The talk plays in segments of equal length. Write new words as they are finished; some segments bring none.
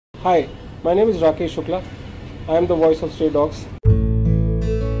Hi, my name is Rakesh Shukla. I am the voice of stray dogs.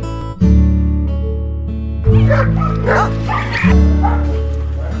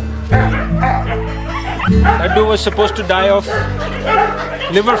 That dude was supposed to die of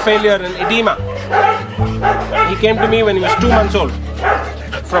liver failure and edema. He came to me when he was 2 months old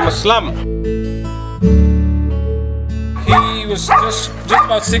from a slum. He was just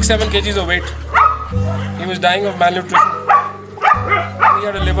about 6-7 kgs of weight. He was dying of malnutrition. He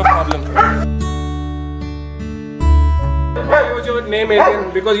had a liver problem. Why was your name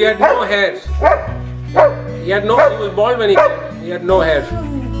Adrian? Because he had no hair. He was bald when he came. He had no hair.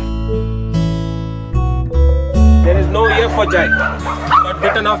 There is no ear for Jai. Got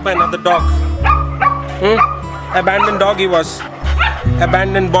bitten off by another dog. Abandoned dog he was.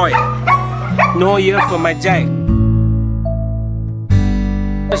 Abandoned boy. No ear for my Jai.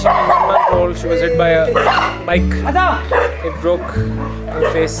 She was 1 month old. She was hit by a bike. It broke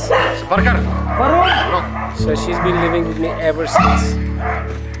her face. So she's been living with me ever since.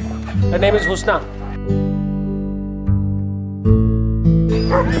 Her name is Husna.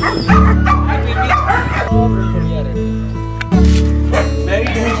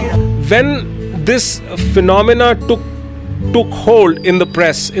 When this phenomena took hold in the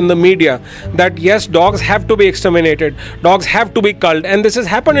press, in the media, that yes, dogs have to be exterminated, dogs have to be culled, and this has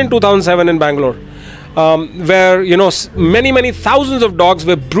happened in 2007 in Bangalore, where many thousands of dogs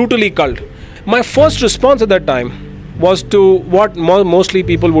were brutally culled. My first response at that time was to what mostly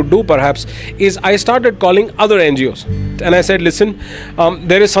people would do perhaps, is I started calling other NGOs. And I said, listen,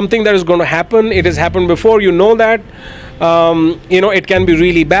 there is something that is going to happen. It has happened before, you know that. It can be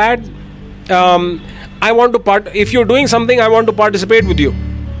really bad. I want to if you're doing something, I want to participate with you.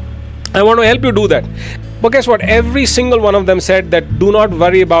 I want to help you do that. But guess what? Every single one of them said that do not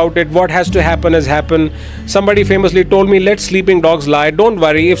worry about it. What has to happen has happened. Somebody famously told me, let sleeping dogs lie. Don't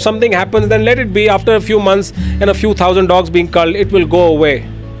worry. If something happens, then let it be. After a few months and a few thousand dogs being culled, it will go away.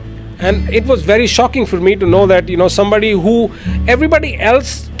 And it was very shocking for me to know that, somebody who everybody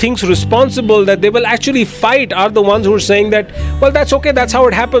else thinks responsible, that they will actually fight, are the ones who are saying that, well, that's okay. That's how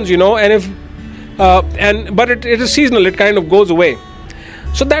it happens, and but it is seasonal. It kind of goes away.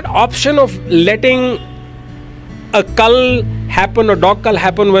 So that option of letting a cull happen, a dog cull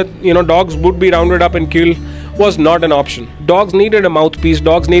happen with, dogs would be rounded up and killed, was not an option. Dogs needed a mouthpiece.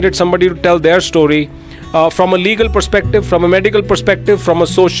 Dogs needed somebody to tell their story from a legal perspective, from a medical perspective, from a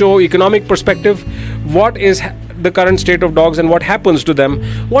socio-economic perspective. What is the current state of dogs and what happens to them?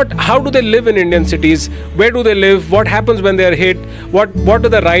 How do they live in Indian cities? Where do they live? What happens when they are hit? What are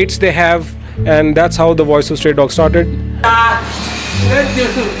the rights they have? And that's how the Voice of Stray Dogs started.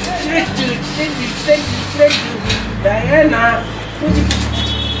 Diana.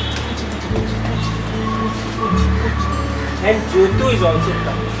 And Jyotu is also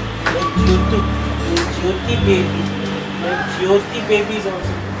coming. Jyoti baby. Jyoti baby is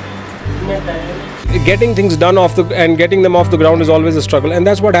also coming. Getting things done and getting them off the ground is always a struggle, and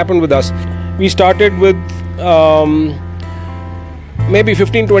that's what happened with us. We started with maybe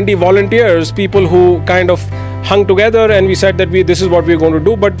 15-20 volunteers, people who kind of hung together, and we said that this is what we're going to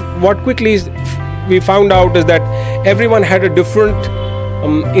do. But what quickly we found out is that everyone had a different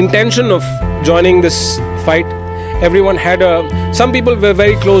intention of joining this fight. Everyone had some people were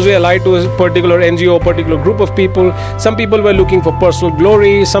very closely allied to a particular NGO, a particular group of people. Some people were looking for personal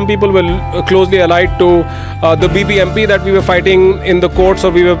glory. Some people were closely allied to the BBMP that we were fighting in the courts,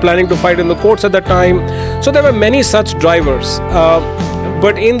 or we were planning to fight in the courts at that time. So there were many such drivers.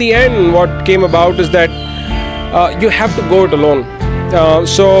 But in the end, what came about is that you have to go it alone.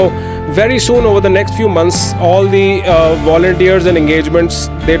 So very soon, over the next few months, all the volunteers and engagements,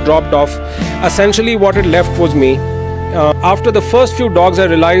 they dropped off. Essentially, what it left was me. After the first few dogs, I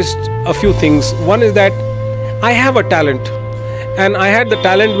realized a few things. One is that I have a talent. And I had the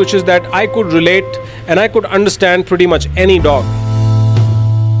talent which is that I could relate and I could understand pretty much any dog.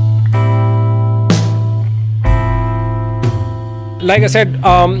 Like I said,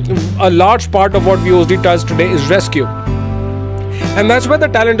 a large part of what VOSD does today is rescue. And that's where the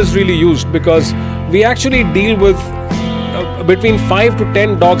talent is really used, because we actually deal with between 5 to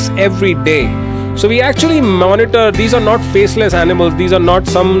 10 dogs every day. So we actually monitor. These are not faceless animals. These are not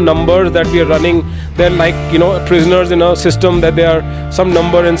some numbers that we are running. They're like, prisoners in a system, that they are some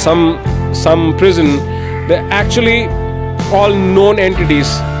number in some prison. They're actually all known entities.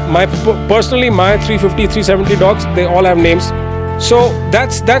 Personally, my 350, 370 dogs, they all have names. So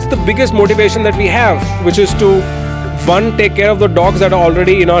that's the biggest motivation that we have, which is to, one, take care of the dogs that are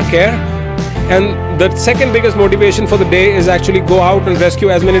already in our care. And the second biggest motivation for the day is actually go out and rescue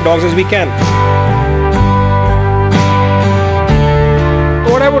as many dogs as we can.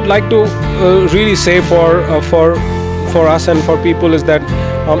 What I would would like to really say for us and for people is that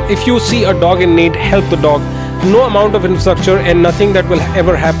if you see a dog in need, help the dog. No amount of infrastructure and nothing that will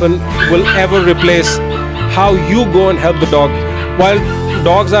ever happen will ever replace how you go and help the dog. While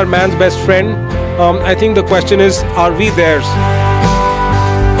dogs are man's best friend, I think the question is, are we theirs?